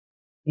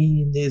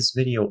In this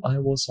video, I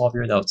will solve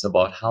your doubts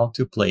about how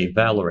to play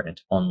Valorant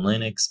on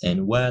Linux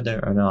and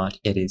whether or not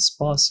it is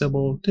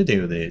possible to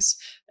do this.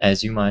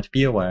 As you might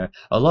be aware,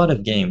 a lot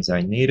of games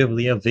are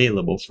natively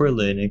available for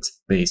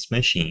Linux-based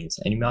machines,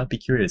 and you might be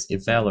curious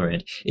if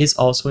Valorant is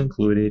also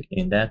included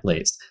in that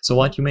list. So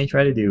what you may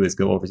try to do is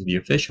go over to the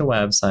official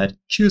website,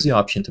 choose the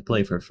option to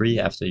play for free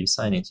after you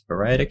sign into the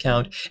right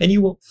account, and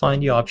you will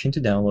find the option to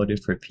download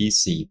it for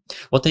PC.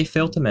 What they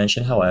failed to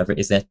mention, however,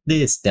 is that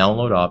this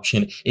download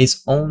option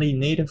is only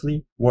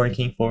natively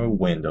working for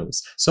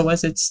Windows. So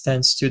as it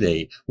stands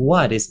today,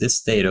 what is the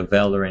state of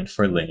Valorant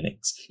for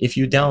Linux? If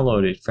you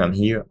download it from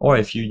here, or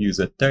if you use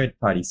a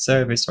third-party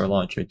service or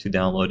launcher to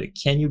download it,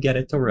 can you get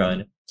it to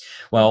run?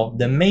 Well,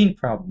 the main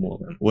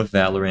problem with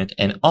Valorant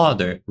and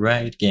other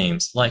Riot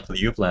games like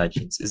League of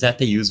Legends is that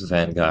they use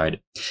Vanguard.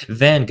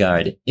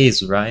 Vanguard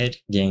is Riot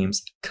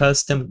Games'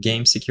 custom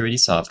game security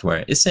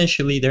software,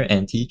 essentially their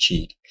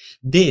anti-cheat.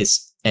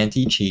 This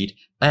anti-cheat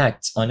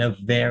acts on a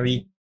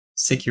very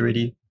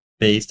security-based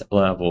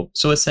level,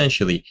 so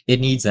essentially it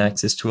needs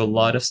access to a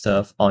lot of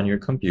stuff on your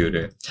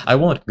computer. I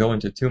won't go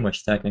into too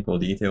much technical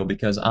detail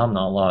because I'm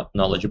not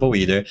knowledgeable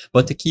either,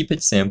 but to keep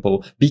it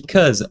simple,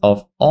 because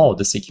of all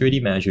the security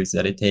measures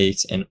that it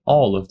takes and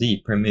all of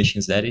the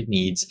permissions that it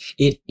needs,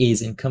 it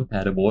is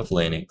incompatible with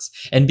Linux.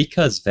 And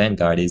because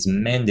Vanguard is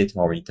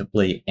mandatory to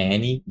play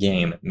any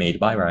game made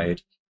by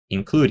Riot,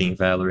 including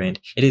Valorant,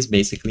 it is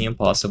basically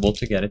impossible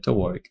to get it to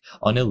work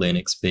on a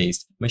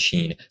Linux-based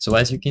machine. So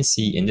as you can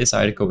see in this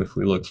article, if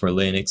we look for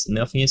Linux,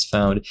 nothing is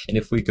found, and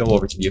if we go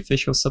over to the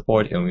official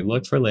support and we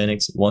look for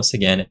Linux, once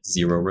again,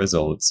 0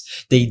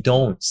 results. They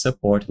don't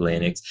support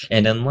Linux,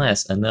 and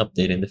unless an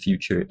update in the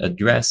future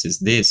addresses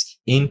this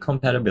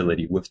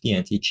incompatibility with the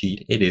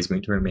anti-cheat, it is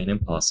going to remain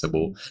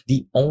impossible.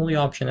 The only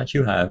option that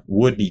you have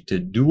would be to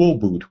dual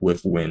boot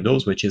with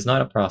Windows, which is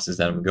not a process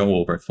that I'm going to go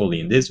over fully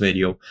in this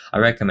video. I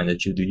recommend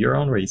that you do your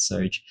own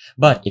research,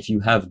 but if you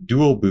have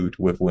dual boot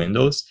with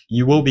Windows,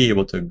 you will be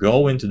able to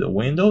go into the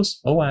Windows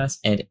OS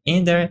and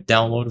in there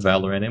download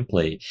Valorant and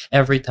play.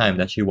 Every time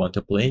that you want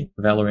to play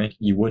Valorant,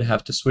 you would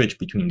have to switch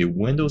between the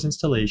Windows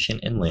installation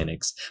and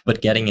Linux,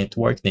 but getting it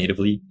to work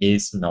natively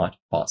is not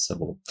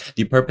possible.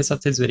 The purpose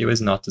of this video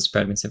is not to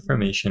spread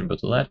misinformation, but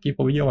to let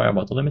people be aware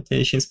about the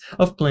limitations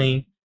of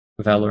playing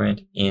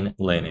Valorant in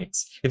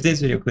Linux. If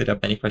this video cleared up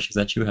any questions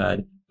that you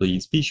had,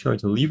 please be sure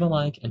to leave a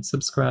like and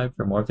subscribe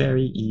for more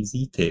very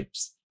easy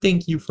tips.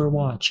 Thank you for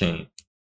watching.